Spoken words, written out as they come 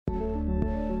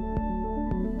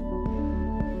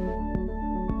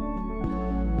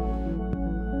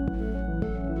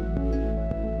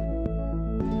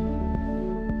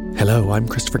Hello, I'm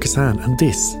Christopher Cassan, and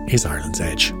this is Ireland's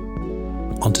Edge.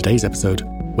 On today's episode,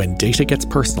 when data gets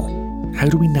personal, how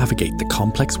do we navigate the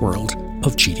complex world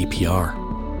of GDPR?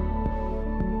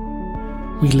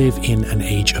 We live in an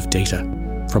age of data.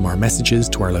 From our messages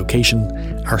to our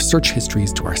location, our search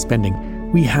histories to our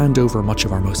spending, we hand over much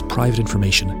of our most private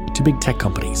information to big tech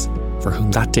companies, for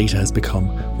whom that data has become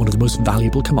one of the most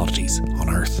valuable commodities on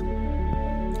Earth.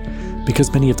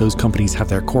 Because many of those companies have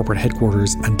their corporate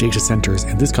headquarters and data centres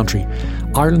in this country,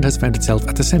 Ireland has found itself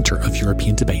at the centre of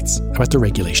European debates about the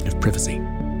regulation of privacy.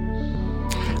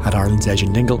 At Ireland's Edge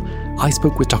in Dingle, I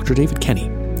spoke with Dr. David Kenny,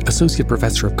 Associate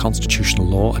Professor of Constitutional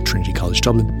Law at Trinity College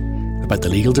Dublin, about the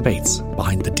legal debates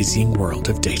behind the dizzying world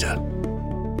of data.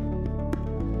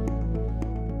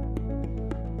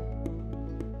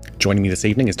 Joining me this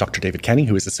evening is Dr. David Kenny,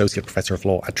 who is Associate Professor of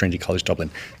Law at Trinity College Dublin.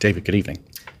 David, good evening.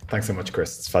 Thanks so much,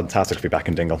 Chris. It's fantastic to be back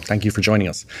in Dingle. Thank you for joining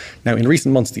us. Now, in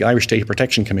recent months, the Irish Data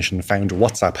Protection Commission found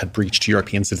WhatsApp had breached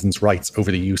European citizens' rights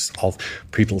over the use of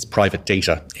people's private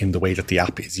data in the way that the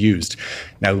app is used.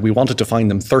 Now, we wanted to fine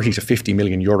them 30 to 50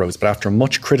 million euros, but after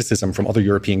much criticism from other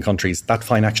European countries, that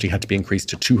fine actually had to be increased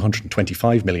to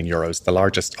 225 million euros, the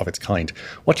largest of its kind.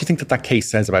 What do you think that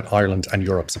case says about Ireland and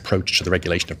Europe's approach to the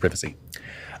regulation of privacy?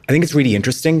 I think it's really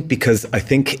interesting because I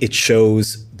think it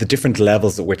shows the different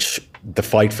levels at which the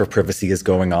fight for privacy is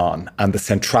going on and the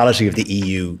centrality of the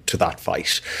EU to that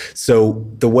fight. So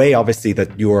the way, obviously,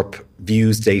 that Europe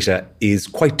views data is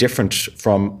quite different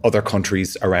from other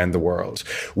countries around the world.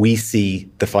 We see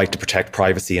the fight to protect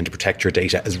privacy and to protect your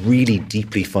data as really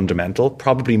deeply fundamental,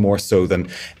 probably more so than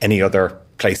any other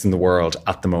place in the world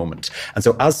at the moment. And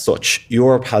so as such,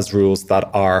 Europe has rules that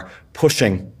are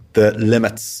pushing the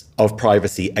limits of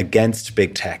privacy against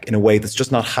big tech in a way that's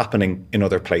just not happening in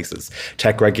other places.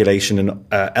 Tech regulation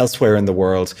elsewhere in the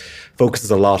world focuses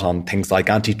a lot on things like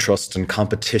antitrust and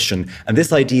competition. And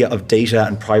this idea of data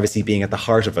and privacy being at the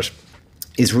heart of it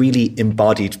is really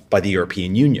embodied by the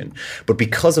European Union. But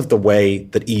because of the way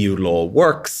that EU law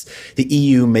works, the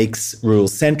EU makes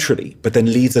rules centrally, but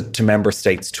then leaves it to member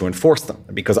states to enforce them.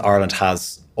 And because Ireland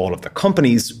has all of the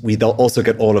companies, we also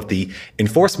get all of the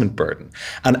enforcement burden.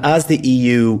 And as the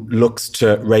EU looks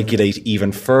to regulate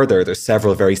even further, there's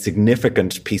several very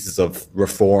significant pieces of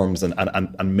reforms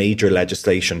and major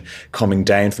legislation coming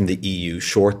down from the EU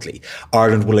shortly.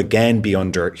 Ireland will again be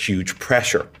under huge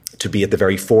pressure to be at the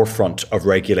very forefront of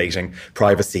regulating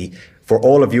privacy for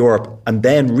all of Europe and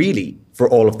then really for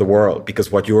all of the world,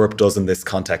 because what Europe does in this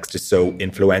context is so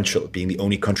influential, being the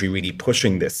only country really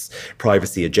pushing this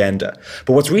privacy agenda.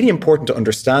 But what's really important to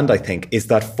understand, I think, is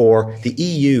that for the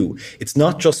EU, it's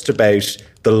not just about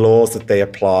the laws that they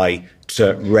apply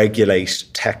to regulate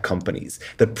tech companies.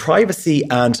 That privacy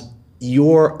and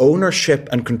your ownership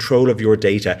and control of your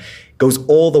data goes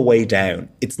all the way down.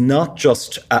 It's not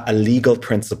just a legal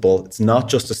principle. It's not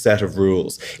just a set of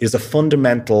rules. It is a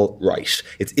fundamental right.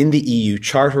 It's in the EU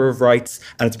Charter of Rights,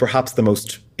 and it's perhaps the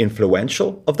most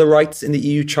influential of the rights in the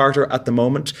EU Charter at the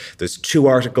moment. There's 2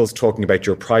 articles talking about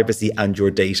your privacy and your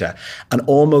data. And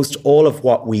almost all of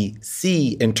what we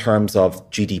see in terms of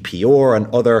GDPR and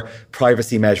other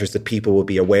privacy measures that people will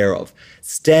be aware of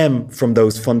stem from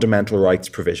those fundamental rights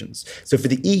provisions. So for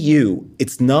the EU,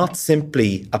 it's not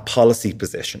simply a policy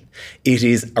position. It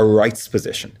is a rights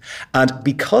position. And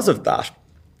because of that,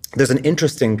 there's an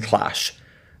interesting clash.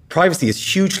 Privacy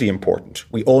is hugely important.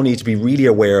 We all need to be really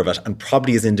aware of it. And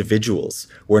probably as individuals,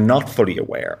 we're not fully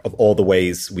aware of all the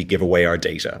ways we give away our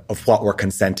data, of what we're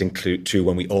consenting to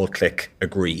when we all click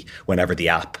agree whenever the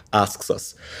app asks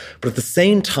us. But at the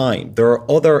same time, there are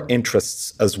other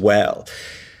interests as well.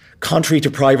 Contrary to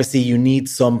privacy, you need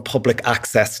some public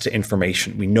access to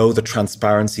information. We know that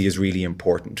transparency is really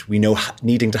important. We know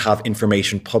needing to have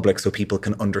information public so people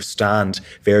can understand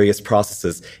various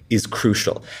processes is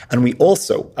crucial. And we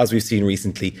also, as we've seen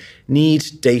recently, need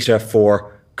data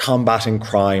for combating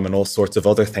crime and all sorts of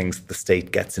other things that the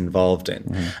state gets involved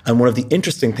in. And one of the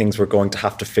interesting things we're going to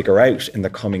have to figure out in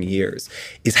the coming years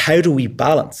is how do we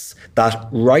balance that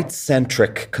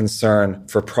rights-centric concern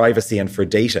for privacy and for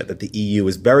data that the EU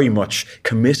is very much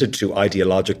committed to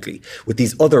ideologically with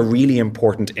these other really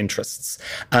important interests?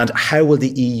 And how will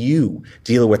the EU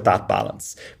deal with that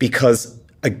balance? Because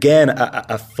again,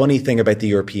 a funny thing about the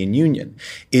European Union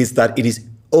is that it is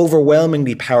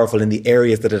overwhelmingly powerful in the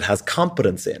areas that it has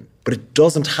competence in, but it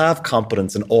doesn't have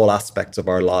competence in all aspects of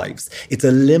our lives. It's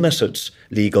a limited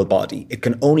legal body. It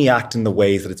can only act in the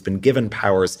ways that it's been given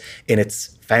powers in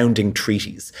its founding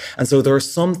treaties. And so there are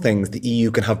some things the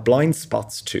EU can have blind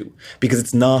spots to because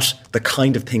it's not the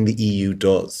kind of thing the EU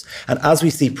does. And as we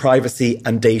see privacy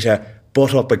and data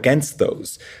butt up against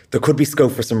those, there could be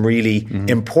scope for some really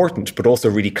important but also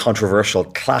really controversial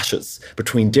clashes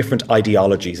between different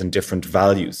ideologies and different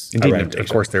values. Indeed, of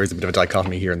course, there is a bit of a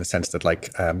dichotomy here in the sense that, like,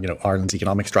 Ireland's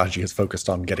economic strategy has focused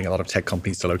on getting a lot of tech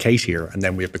companies to locate here, and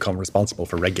then we have become responsible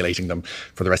for regulating them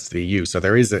for the rest of the EU. So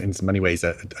there is, in many ways,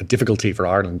 a difficulty for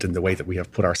Ireland in the way that we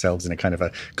have put ourselves in a kind of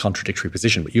a contradictory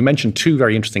position. But you mentioned two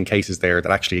very interesting cases there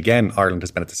that actually, again, Ireland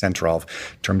has been at the centre of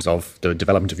in terms of the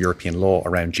development of European law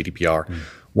around GDPR.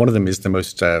 One of them is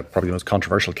the probably the most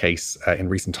controversial case in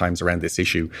recent times around this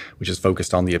issue, which is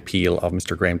focused on the appeal of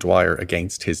Mr. Graham Dwyer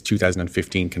against his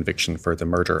 2015 conviction for the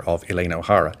murder of Elaine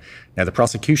O'Hara. Now, the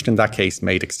prosecution in that case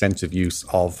made extensive use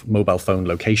of mobile phone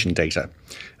location data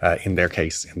in their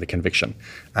case, in the conviction.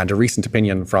 And a recent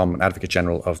opinion from an Advocate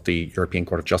General of the European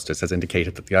Court of Justice has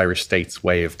indicated that the Irish state's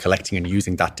way of collecting and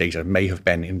using that data may have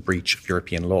been in breach of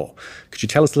European law. Could you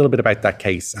tell us a little bit about that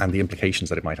case and the implications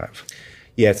that it might have?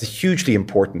 Yeah, it's a hugely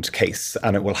important case,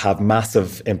 and it will have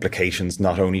massive implications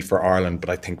not only for Ireland, but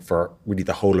I think for really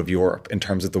the whole of Europe in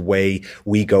terms of the way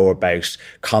we go about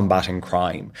combating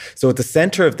crime. So at the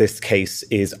centre of this case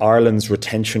is Ireland's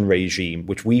retention regime,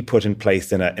 which we put in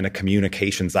place in a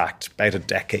Communications Act about a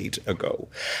decade ago.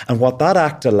 And what that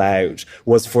act allowed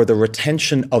was for the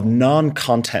retention of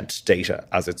non-content data,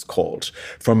 as it's called,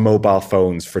 from mobile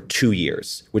phones for 2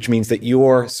 years, which means that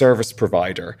your service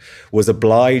provider was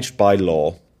obliged by law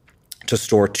to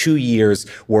store 2 years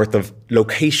worth of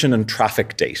location and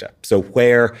traffic data. So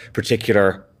where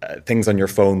particular things on your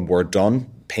phone were done,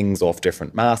 pings off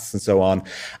different masts and so on,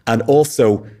 and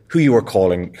also who you were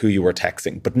calling, who you were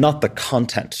texting, but not the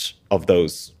content of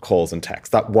those calls and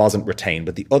texts. That wasn't retained,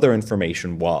 but the other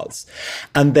information was.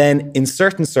 And then in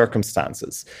certain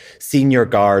circumstances, senior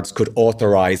guards could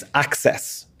authorize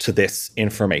access to this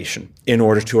information in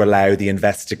order to allow the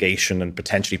investigation and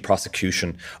potentially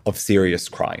prosecution of serious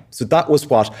crime. So that was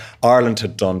what Ireland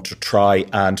had done to try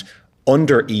and,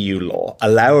 under EU law,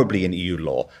 allowably in EU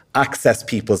law, access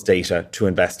people's data to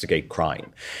investigate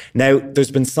crime. Now, there's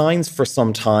been signs for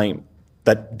some time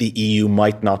that the EU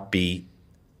might not be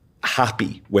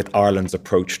happy with Ireland's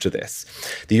approach to this.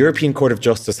 The European Court of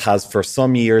Justice has for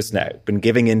some years now been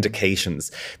giving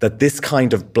indications that this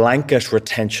kind of blanket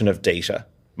retention of data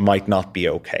might not be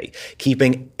okay.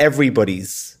 Keeping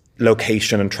everybody's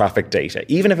location and traffic data,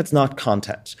 even if it's not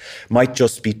content, might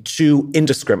just be too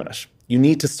indiscriminate. You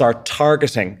need to start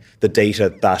targeting the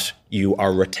data that you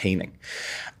are retaining.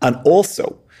 And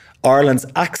also, Ireland's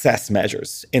access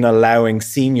measures in allowing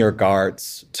senior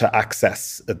guards to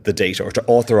access the data or to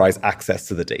authorise access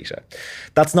to the data.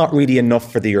 That's not really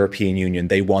enough for the European Union.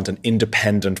 They want an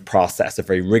independent process, a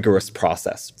very rigorous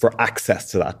process for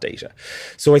access to that data.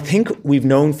 So I think we've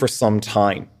known for some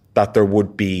time that there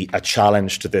would be a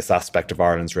challenge to this aspect of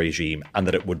Ireland's regime and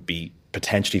that it would be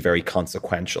potentially very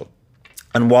consequential.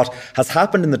 And what has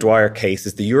happened in the Dwyer case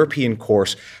is the European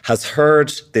Court has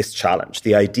heard this challenge,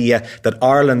 the idea that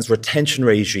Ireland's retention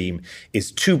regime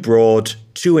is too broad,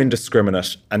 too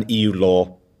indiscriminate, and EU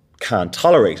law can't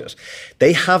tolerate it.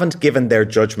 They haven't given their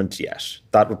judgment yet.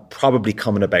 That would probably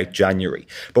come in about January.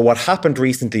 But what happened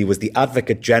recently was the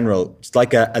Advocate General, it's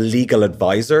like a legal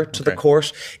advisor to the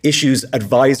court, issues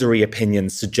advisory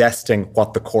opinions suggesting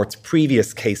what the court's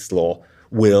previous case law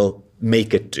will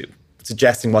make it do,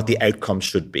 suggesting what the outcome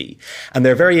should be. And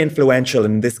they're very influential.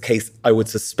 In this case, I would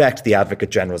suspect the Advocate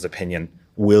General's opinion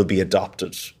will be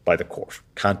adopted by the court.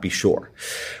 Can't be sure.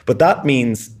 But that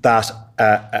means that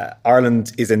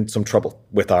Ireland is in some trouble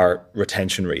with our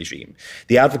retention regime.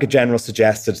 The Advocate General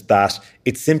suggested that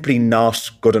it's simply not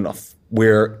good enough.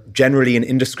 We're generally and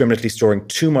indiscriminately storing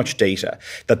too much data,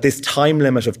 that this time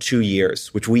limit of 2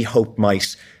 years, which we hope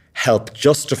might help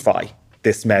justify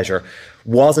this measure,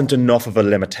 wasn't enough of a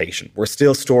limitation. We're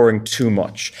still storing too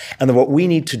much. And then what we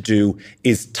need to do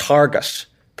is target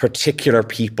particular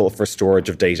people for storage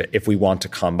of data if we want to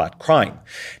combat crime.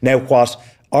 Now, what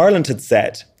Ireland had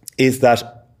said is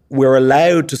that we're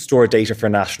allowed to store data for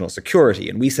national security.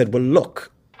 And we said, well,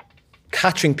 look,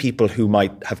 catching people who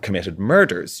might have committed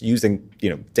murders using,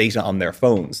 data on their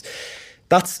phones,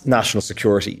 that's national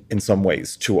security in some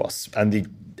ways to us. And the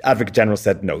Advocate General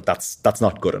said, no, that's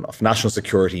not good enough. National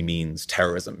security means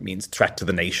terrorism, means threat to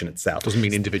the nation itself. Doesn't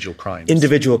mean individual crimes.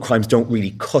 Individual crimes don't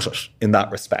really cut it in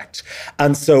that respect.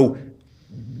 And so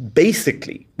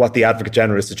basically what the Advocate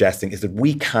General is suggesting is that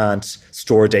we can't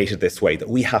store data this way, that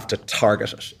we have to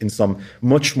target it in some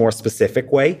much more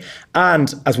specific way.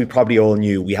 And as we probably all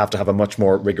knew, we have to have a much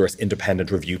more rigorous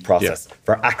independent review process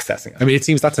for accessing it. I mean, it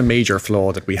seems that's a major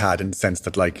flaw that we had in the sense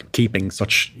that, like, keeping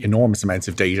such enormous amounts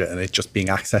of data and it just being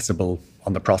accessible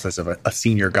on the process of a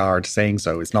senior guard saying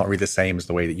so. It's not really the same as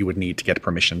the way that you would need to get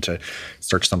permission to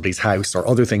search somebody's house or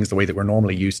other things, the way that we're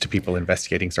normally used to people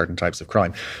investigating certain types of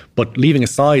crime. But leaving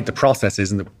aside the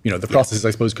processes and the processes,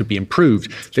 I suppose, could be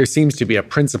improved, there seems to be a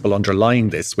principle underlying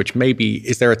this, which maybe,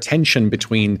 is there a tension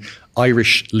between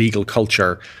Irish legal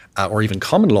culture or even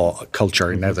common law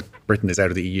culture, now that Britain is out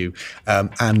of the EU,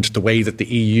 and the way that the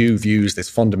EU views this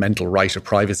fundamental right of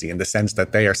privacy, in the sense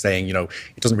that they are saying, it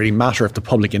doesn't really matter if the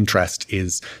public interest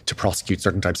is to prosecute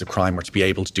certain types of crime or to be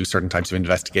able to do certain types of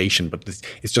investigation, but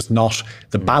it's just not,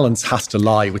 the balance has to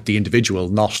lie with the individual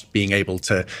not being able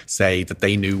to say that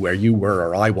they knew where you were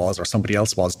or I was or somebody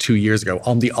else was 2 years ago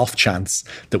on the off chance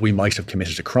that we might have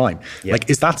committed a crime. Yeah.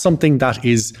 Is that something that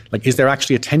is there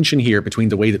actually a tension here between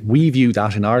the way that we view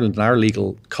that in Ireland and our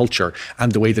legal culture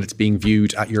and the way that it's being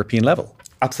viewed at European level?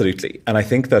 Absolutely. And I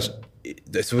think that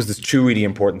there's two really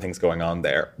important things going on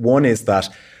there. One is that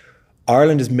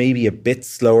Ireland is maybe a bit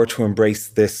slower to embrace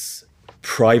this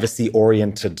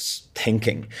privacy-oriented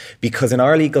thinking, because in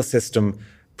our legal system,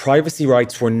 privacy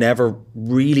rights were never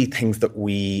really things that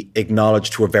we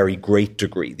acknowledge to a very great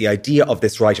degree. The idea of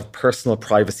this right of personal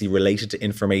privacy related to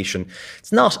information,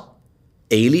 it's not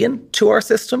alien to our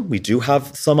system. We do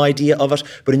have some idea of it,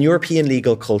 but in European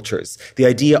legal cultures, the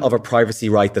idea of a privacy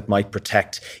right that might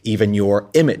protect even your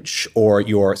image or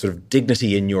your sort of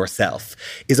dignity in yourself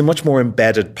is a much more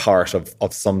embedded part of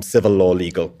some civil law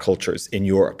legal cultures in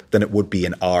Europe than it would be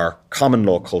in our common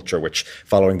law culture, which,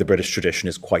 following the British tradition,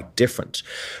 is quite different.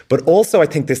 But also, I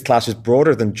think this clash is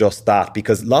broader than just that,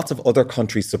 because lots of other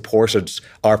countries supported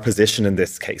our position in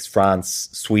this case. France,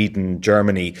 Sweden,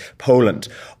 Germany, Poland,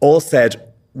 all said,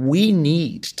 we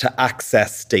need to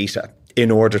access data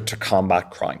in order to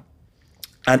combat crime.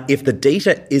 And if the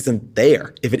data isn't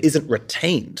there, if it isn't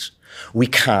retained, we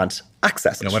can't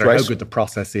access it. No matter how good the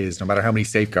process is, no matter how many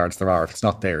safeguards there are, if it's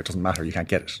not there, it doesn't matter, you can't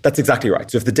get it. That's exactly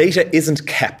right. So if the data isn't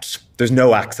kept, there's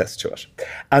no access to it.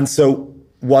 And so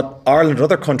what Ireland and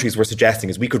other countries were suggesting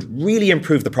is we could really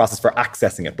improve the process for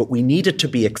accessing it, but we need it to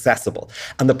be accessible.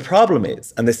 And the problem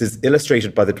is, and this is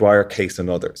illustrated by the Dwyer case and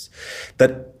others,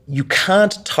 that you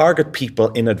can't target people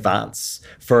in advance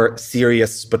for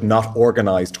serious but not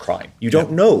organised crime. You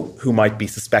don't know who might be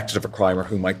suspected of a crime or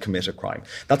who might commit a crime.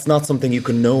 That's not something you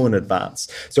can know in advance.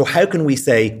 So how can we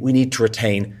say we need to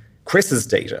retain Chris's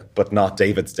data, but not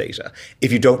David's data,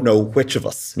 if you don't know which of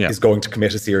us is going to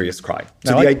commit a serious crime?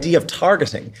 So the idea of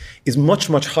targeting is much,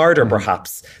 much harder,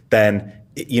 perhaps, than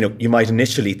you might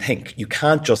initially think. You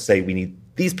can't just say we need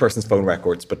these persons' phone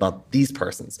records, but not these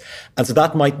persons. And so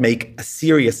that might make a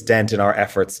serious dent in our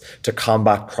efforts to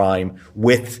combat crime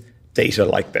with data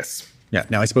like this. Yeah.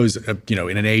 Now, I suppose,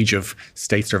 in an age of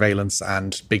state surveillance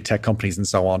and big tech companies and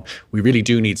so on, we really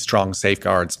do need strong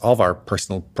safeguards of our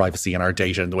personal privacy and our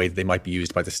data and the way that they might be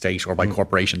used by the state or by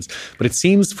corporations. But it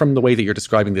seems from the way that you're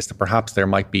describing this that perhaps there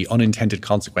might be unintended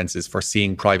consequences for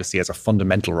seeing privacy as a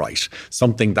fundamental right,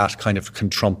 something that kind of can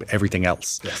trump everything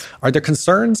else. Yes. Are there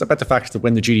concerns about the fact that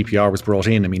when the GDPR was brought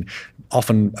in,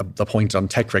 often the point on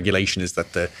tech regulation is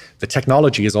that the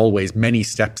technology is always many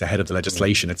steps ahead of the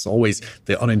legislation. It's always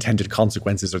the unintended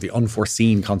consequences or the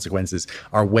unforeseen consequences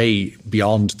are way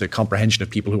beyond the comprehension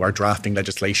of people who are drafting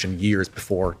legislation years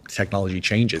before technology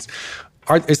changes.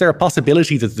 Is there a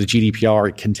possibility that the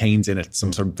GDPR contains in it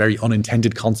some sort of very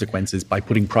unintended consequences by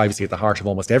putting privacy at the heart of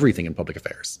almost everything in public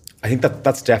affairs? I think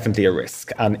that's definitely a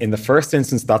risk. And in the first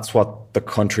instance, that's what the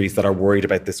countries that are worried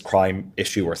about this crime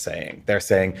issue are saying. They're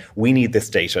saying, we need this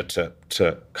data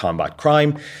to combat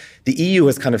crime. The EU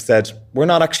has kind of said, we're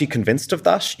not actually convinced of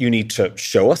that. You need to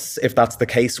show us if that's the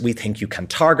case. We think you can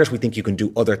target. We think you can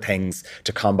do other things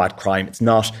to combat crime. It's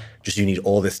not just you need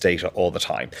all this data all the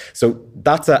time. So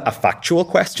that's a factual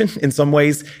question in some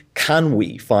ways. Can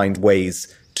we find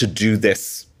ways to do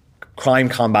this crime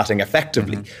combating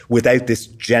effectively without this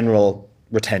general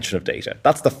retention of data?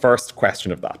 That's the first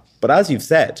question of that. But as you've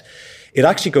said, it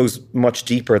actually goes much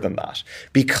deeper than that,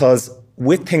 because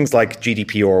with things like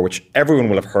GDPR, which everyone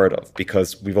will have heard of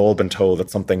because we've all been told that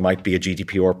something might be a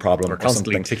GDPR problem. We're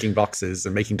constantly ticking boxes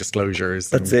and making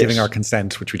disclosures and giving our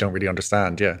consent, which we don't really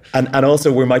understand, And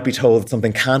also we might be told that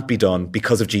something can't be done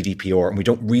because of GDPR and we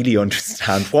don't really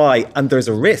understand why. And there's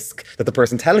a risk that the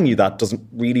person telling you that doesn't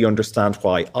really understand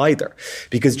why either.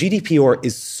 Because GDPR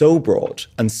is so broad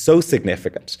and so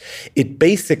significant. It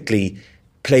basically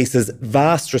places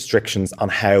vast restrictions on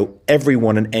how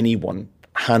everyone and anyone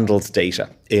handles data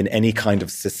in any kind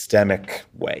of systemic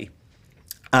way.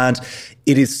 And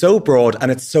it is so broad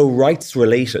and it's so rights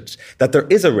related that there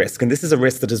is a risk, and this is a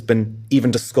risk that has been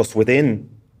even discussed within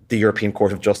the European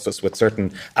Court of Justice, with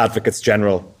certain advocates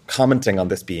general commenting on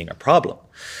this being a problem.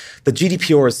 The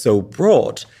GDPR is so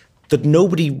broad that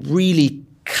nobody really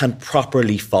can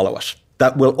properly follow it,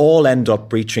 that we'll all end up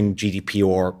breaching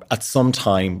GDPR at some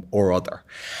time or other.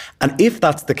 And if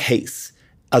that's the case,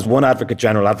 as one Advocate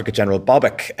General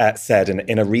Bobic, said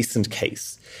in a recent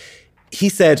case, he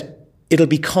said, it'll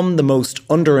become the most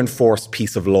under-enforced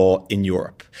piece of law in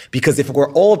Europe. Because if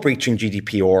we're all breaching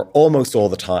GDPR almost all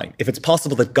the time, if it's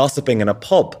possible that gossiping in a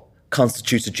pub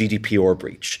constitutes a GDPR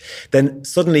breach, then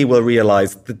suddenly we'll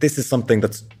realise that this is something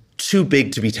that's too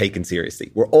big to be taken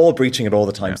seriously. We're all breaching it all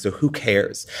the time, so who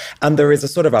cares? And there is a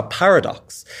sort of a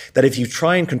paradox that if you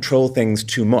try and control things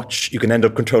too much, you can end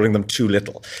up controlling them too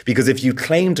little. Because if you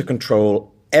claim to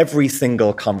control every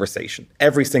single conversation,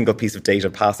 every single piece of data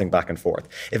passing back and forth,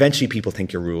 eventually people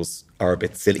think your rules are a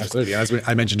bit silly. Absolutely. As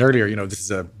I mentioned earlier, this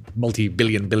is a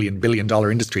billion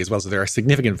dollar industry as well. So there are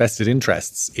significant vested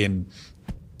interests in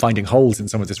finding holes in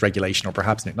some of this regulation, or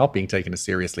perhaps it not being taken as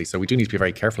seriously. So we do need to be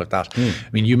very careful of that. I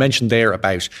mean, you mentioned there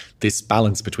about this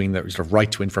balance between the sort of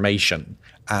right to information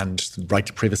and right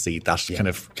to privacy that kind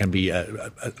of can be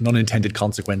an unintended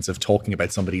consequence of talking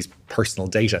about somebody's personal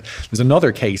data. There's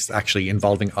another case actually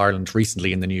involving Ireland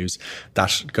recently in the news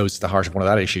that goes to the heart of one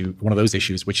of those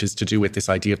issues, which is to do with this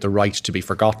idea of the right to be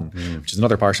forgotten, which is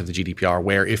another part of the GDPR,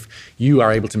 where if you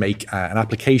are able to make an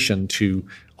application to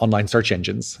online search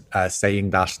engines saying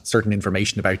that certain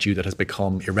information about you that has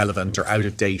become irrelevant or out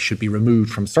of date should be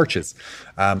removed from searches.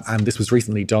 And this was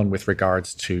recently done with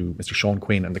regards to Mr. Sean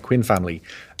Quinn and the Quinn family,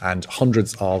 and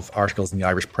hundreds of articles in the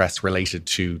Irish press related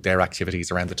to their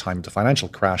activities around the time of the financial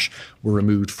crash were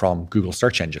removed from Google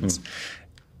search engines.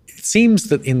 It seems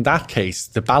that in that case,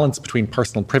 the balance between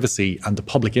personal privacy and the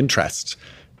public interest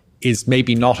is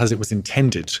maybe not as it was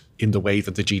intended in the way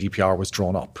that the GDPR was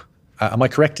drawn up. Am I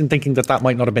correct in thinking that that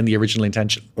might not have been the original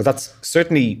intention? Well, that's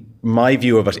certainly my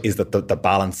view of it, is that the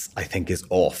balance, I think, is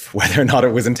off. Whether or not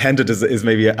it was intended is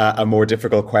maybe a more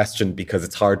difficult question, because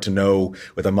it's hard to know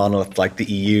with a monolith like the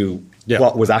EU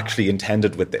what was actually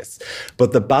intended with this.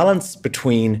 But the balance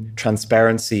between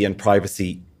transparency and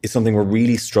privacy is something we're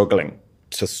really struggling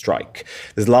to strike.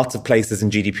 There's lots of places in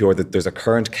GDPR that there's a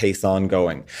current case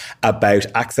ongoing about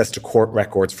access to court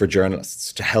records for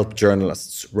journalists to help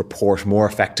journalists report more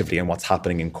effectively on what's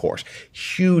happening in court.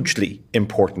 Hugely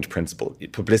important principle.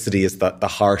 Publicity is the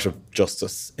heart of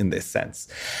justice in this sense.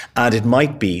 And it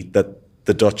might be that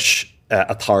the Dutch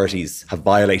authorities have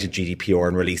violated GDPR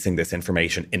in releasing this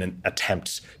information in an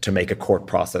attempt to make a court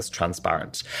process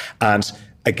transparent. And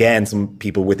again, some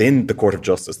people within the Court of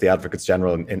Justice, the Advocates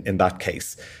General in that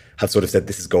case, have sort of said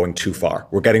this is going too far.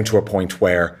 We're getting to a point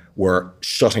where we're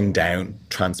shutting down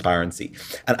transparency.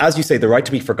 And as you say, the right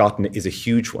to be forgotten is a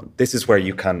huge one. This is where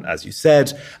you can, as you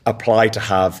said, apply to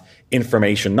have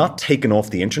information not taken off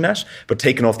the internet, but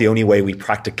taken off the only way we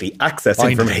practically access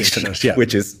information,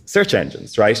 which is search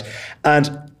engines, right?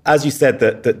 And as you said,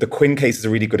 the Quinn case is a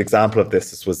really good example of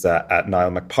this. This was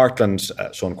Niall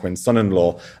McPartland, Sean Quinn's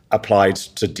son-in-law, applied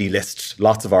to delist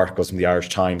lots of articles from the Irish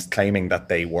Times, claiming that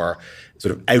they were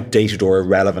sort of outdated or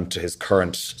irrelevant to his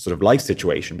current sort of life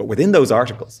situation. But within those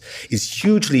articles is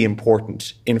hugely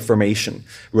important information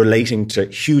relating to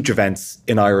huge events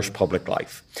in Irish public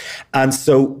life. And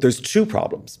so there's two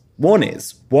problems. One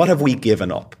is, what have we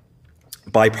given up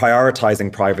by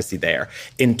prioritising privacy there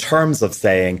in terms of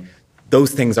saying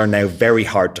those things are now very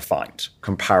hard to find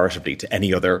comparatively to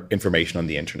any other information on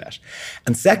the internet?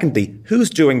 And secondly, who's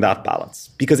doing that balance?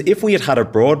 Because if we had had a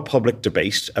broad public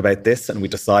debate about this and we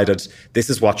decided this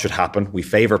is what should happen, we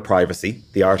favour privacy,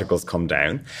 the articles come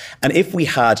down. And if we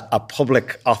had a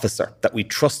public officer that we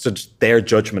trusted their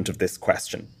judgment of this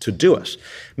question to do it,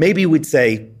 maybe we'd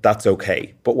say that's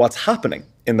okay. But what's happening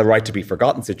in the right to be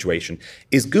forgotten situation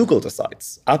is Google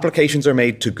decides. Applications are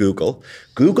made to Google.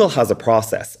 Google has a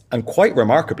process, and quite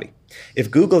remarkably,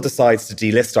 if Google decides to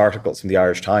delist articles from the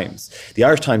Irish Times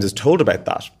is told about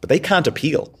that, but they can't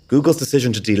appeal. Google's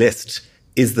decision to delist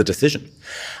is the decision.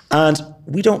 And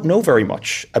we don't know very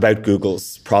much about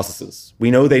Google's processes.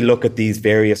 We know they look at these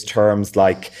various terms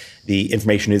like the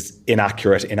information is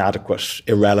inaccurate, inadequate,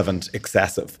 irrelevant,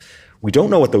 excessive. We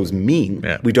don't know what those mean.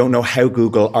 Yeah. We don't know how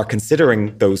Google are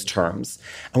considering those terms.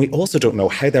 And we also don't know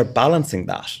how they're balancing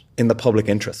that in the public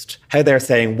interest. How they're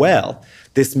saying, well,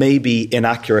 this may be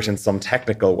inaccurate in some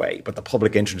technical way, but the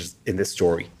public interest in this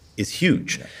story is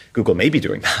huge. Yeah. Google may be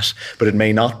doing that, but it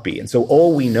may not be. And so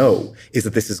all we know is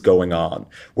that this is going on.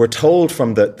 We're told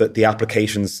from the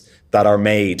applications that are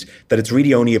made that it's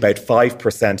really only about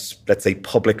 5%, let's say,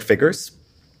 public figures.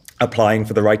 applying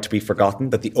for the right to be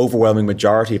forgotten, that the overwhelming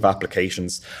majority of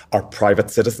applications are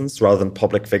private citizens rather than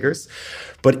public figures.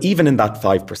 But even in that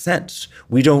 5%,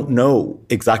 we don't know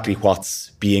exactly what's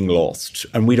being lost,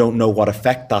 and we don't know what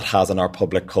effect that has on our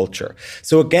public culture.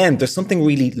 So again, there's something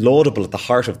really laudable at the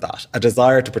heart of that, a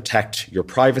desire to protect your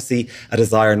privacy, a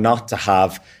desire not to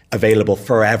have available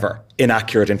forever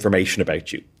inaccurate information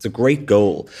about you. It's a great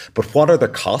goal. But what are the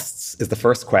costs is the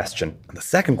first question. And the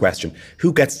second question,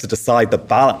 who gets to decide the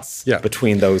balance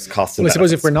between those costs and benefits? I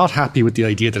suppose if we're not happy with the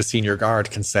idea that a senior guard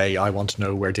can say, I want to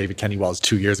know where David Kenny was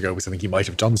 2 years ago because I think he might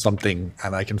have done something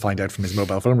and I can find out from his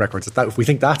mobile phone records, if we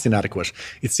think that's inadequate,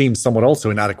 it seems somewhat also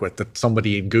inadequate that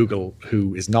somebody in Google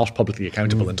who is not publicly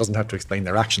accountable and doesn't have to explain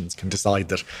their actions can decide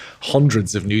that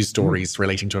hundreds of news stories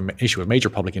relating to an issue of major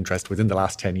public interest within the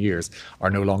last 10 years are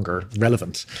no longer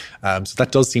relevant. So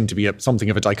that does seem to be something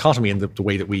of a dichotomy in the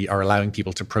way that we are allowing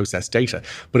people to process data.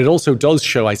 But it also does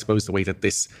show, I suppose, the way that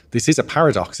this is a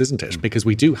paradox, isn't it? Because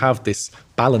we do have this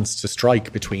balance to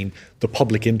strike between the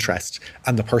public interest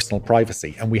and the personal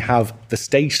privacy. And we have the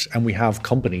state and we have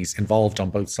companies involved on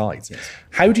both sides. Yes.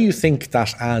 How do you think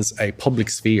that as a public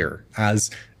sphere,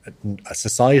 as a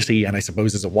society, and I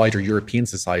suppose as a wider European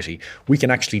society, we can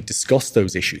actually discuss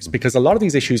those issues? Because a lot of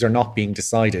these issues are not being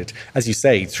decided, as you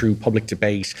say, through public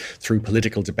debate, through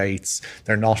political debates.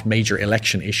 They're not major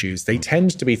election issues. They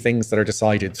tend to be things that are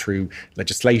decided through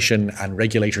legislation and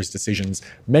regulators' decisions,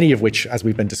 many of which, as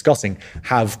we've been discussing,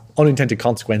 have unintended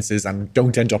consequences and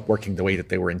don't end up working the way that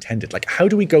they were intended. Like, how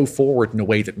do we go forward in a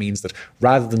way that means that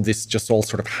rather than this just all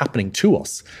sort of happening to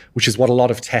us, which is what a lot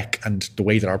of tech and the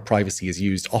way that our privacy is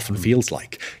used often feels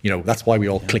like, that's why we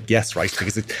all click yes, right?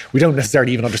 Because we don't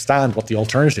necessarily even understand what the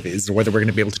alternative is or whether we're going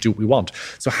to be able to do what we want.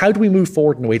 So how do we move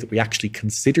forward in a way that we actually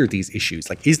consider these issues?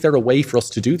 Like, is there a way for us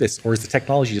to do this, or is the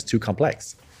technology just too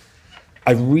complex?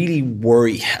 I really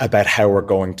worry about how we're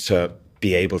going to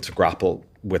be able to grapple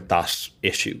with that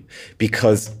issue,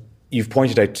 because you've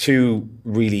pointed out two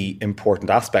really important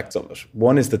aspects of it.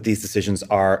 One is that these decisions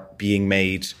are being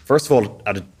made, first of all,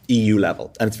 at an EU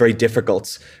level. And it's very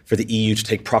difficult for the EU to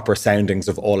take proper soundings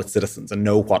of all its citizens and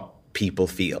know what people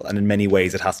feel. And in many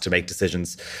ways, it has to make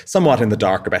decisions somewhat in the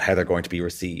dark about how they're going to be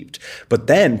received. But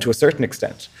then, to a certain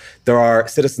extent, there are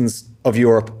citizens of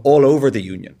Europe all over the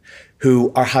Union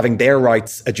who are having their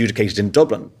rights adjudicated in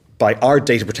Dublin by our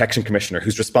data protection commissioner,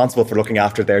 who's responsible for looking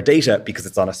after their data because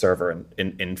it's on a server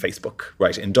in Facebook,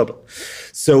 right, in Dublin.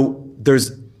 So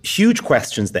there's huge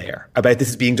questions there about this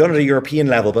is being done at a European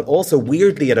level, but also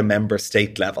weirdly at a member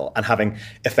state level and having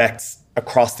effects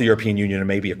across the European Union and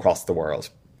maybe across the world.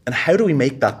 And how do we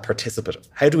make that participative?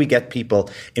 How do we get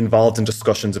people involved in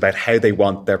discussions about how they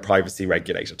want their privacy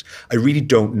regulated? I really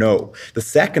don't know. The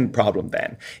second problem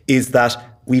then is that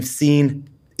we've seen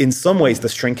in some ways the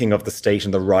shrinking of the state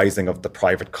and the rising of the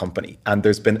private company. And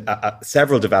there's been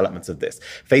several developments of this.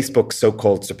 Facebook's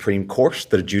so-called Supreme Court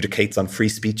that adjudicates on free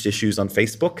speech issues on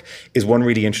Facebook is one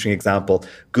really interesting example.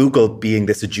 Google being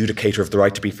this adjudicator of the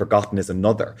right to be forgotten is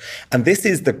another. And this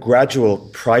is the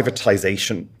gradual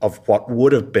privatization of what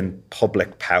would have been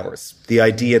public powers. The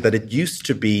idea that it used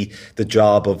to be the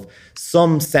job of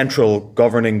some central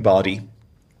governing body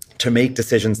to make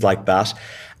decisions like that.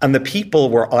 And the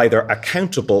people were either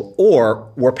accountable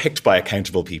or were picked by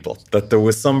accountable people, that there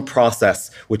was some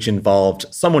process which involved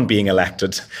someone being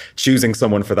elected, choosing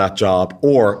someone for that job,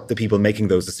 or the people making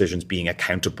those decisions being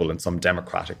accountable in some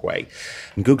democratic way.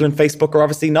 And Google and Facebook are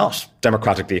obviously not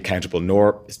democratically accountable,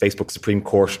 nor is Facebook's Supreme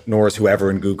Court, nor is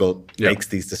whoever in Google makes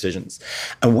these decisions.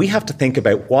 And we have to think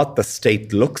about what the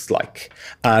state looks like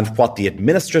and what the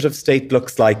administrative state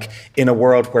looks like in a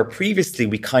world where previously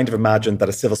we kind of imagined that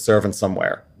a civil servant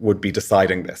somewhere would be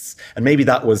deciding this. And maybe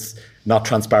that was not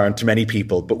transparent to many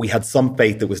people, but we had some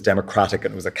faith that was democratic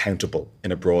and was accountable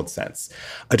in a broad sense.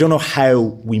 I don't know how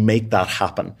we make that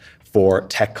happen for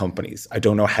tech companies. I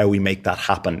don't know how we make that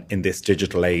happen in this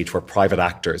digital age where private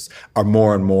actors are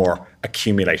more and more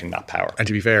accumulating that power. And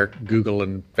to be fair, Google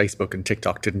and Facebook and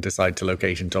TikTok didn't decide to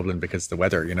locate in Dublin because of the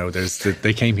weather.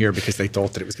 They came here because they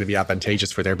thought that it was going to be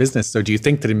advantageous for their business. So do you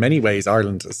think that in many ways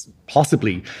Ireland is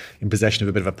possibly in possession of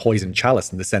a bit of a poison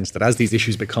chalice, in the sense that as these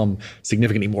issues become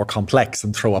significantly more complex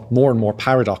and throw up more and more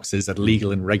paradoxes at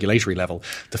legal and regulatory level,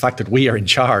 the fact that we are in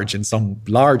charge in some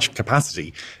large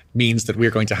capacity means that we're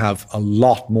going to have a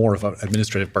lot more of an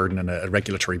administrative burden and a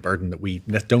regulatory burden that we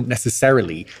don't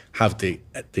necessarily have the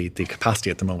capacity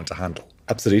at the moment to handle?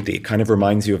 Absolutely. It kind of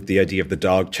reminds you of the idea of the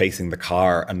dog chasing the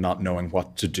car and not knowing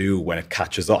what to do when it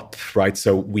catches up, right?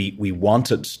 So we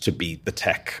wanted to be the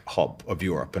tech hub of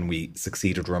Europe, and we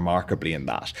succeeded remarkably in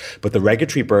that. But the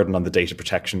regulatory burden on the Data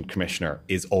Protection Commissioner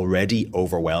is already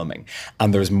overwhelming.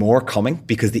 And there's more coming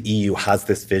because the EU has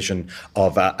this vision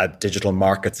of a digital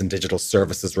markets and digital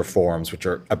services reforms, which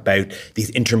are about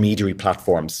these intermediary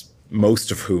platforms,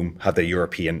 most of whom have their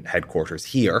European headquarters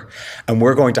here. And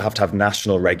we're going to have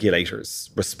national regulators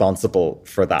responsible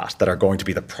for that are going to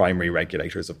be the primary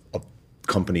regulators of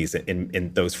companies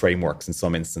in those frameworks in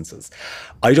some instances.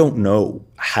 I don't know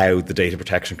how the Data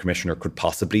Protection Commissioner could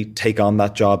possibly take on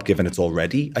that job, given it's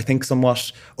already, I think,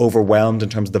 somewhat overwhelmed in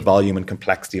terms of the volume and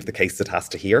complexity of the case it has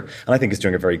to hear. And I think it's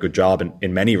doing a very good job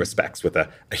in many respects with a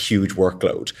huge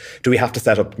workload. Do we have to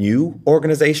set up new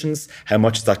organizations? How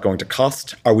much is that going to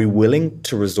cost? Are we willing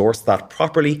to resource that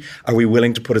properly? Are we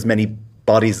willing to put as many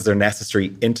bodies as are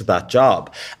necessary into that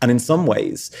job? And in some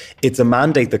ways, it's a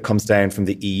mandate that comes down from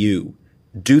the EU.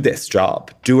 Do this job,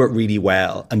 do it really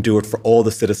well, and do it for all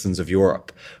the citizens of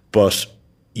Europe. But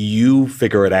you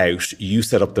figure it out, you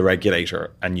set up the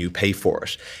regulator, and you pay for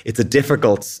it. It's a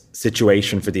difficult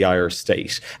situation for the Irish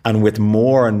state. And with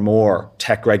more and more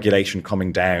tech regulation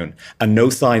coming down, and no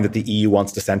sign that the EU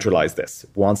wants to centralise this,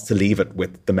 wants to leave it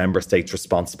with the member states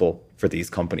responsible for these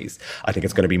companies, I think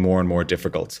it's going to be more and more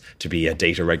difficult to be a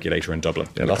data regulator in Dublin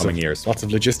in the coming years. Lots of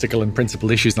logistical and principled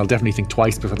issues, and I'll definitely think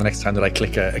twice before the next time that I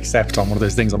click accept on one of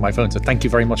those things on my phone. So thank you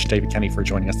very much, David Kenny, for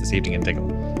joining us this evening in Dingle.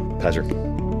 Pleasure.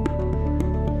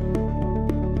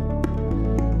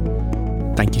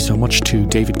 Thank you so much to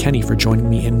David Kenny for joining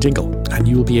me in Dingle, and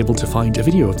you will be able to find a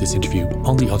video of this interview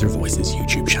on the Other Voices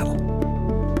YouTube channel.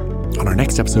 On our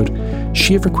next episode,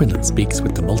 Siobhar Quinlan speaks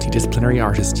with the multidisciplinary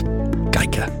artist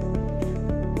Gaika.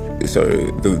 So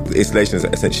the installation is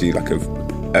essentially like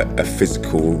a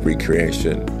physical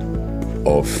recreation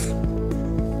of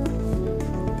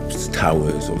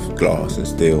towers of glass and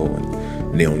steel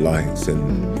and neon lights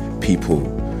and people.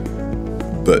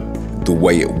 But the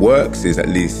way it works is, at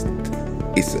least,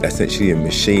 it's essentially a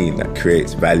machine that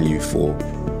creates value for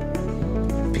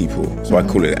people. So I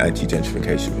call it an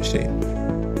anti-gentrification machine.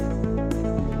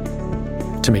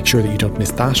 To make sure that you don't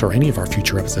miss that or any of our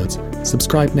future episodes,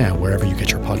 subscribe now wherever you get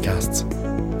your podcasts.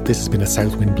 This has been a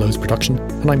South Wind Blows production,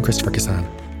 and I'm Christopher Kassan.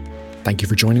 Thank you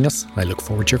for joining us. I look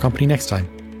forward to your company next time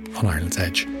on Ireland's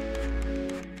Edge.